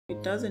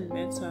It doesn't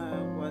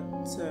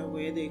matter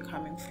where they're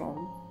coming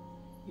from.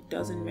 It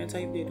doesn't matter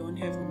if they don't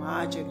have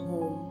much at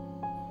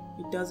home.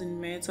 It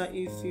doesn't matter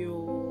if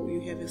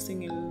you have a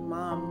single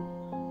mom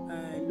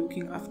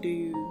looking after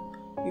you.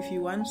 If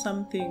you want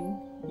something,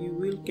 you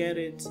will get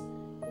it.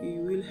 You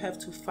will have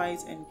to fight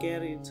and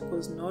get it,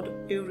 because not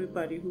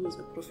everybody who is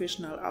a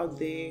professional out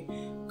there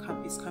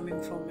is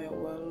coming from a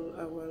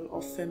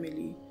well-off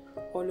family.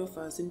 All of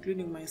us,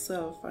 including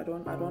myself, I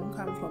don't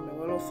come from a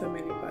well-off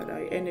family, but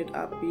I ended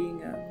up being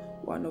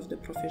one of the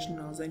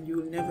professionals, and you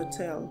will never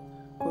tell,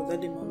 because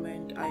at the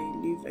moment I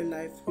live a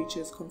life which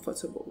is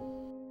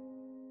comfortable.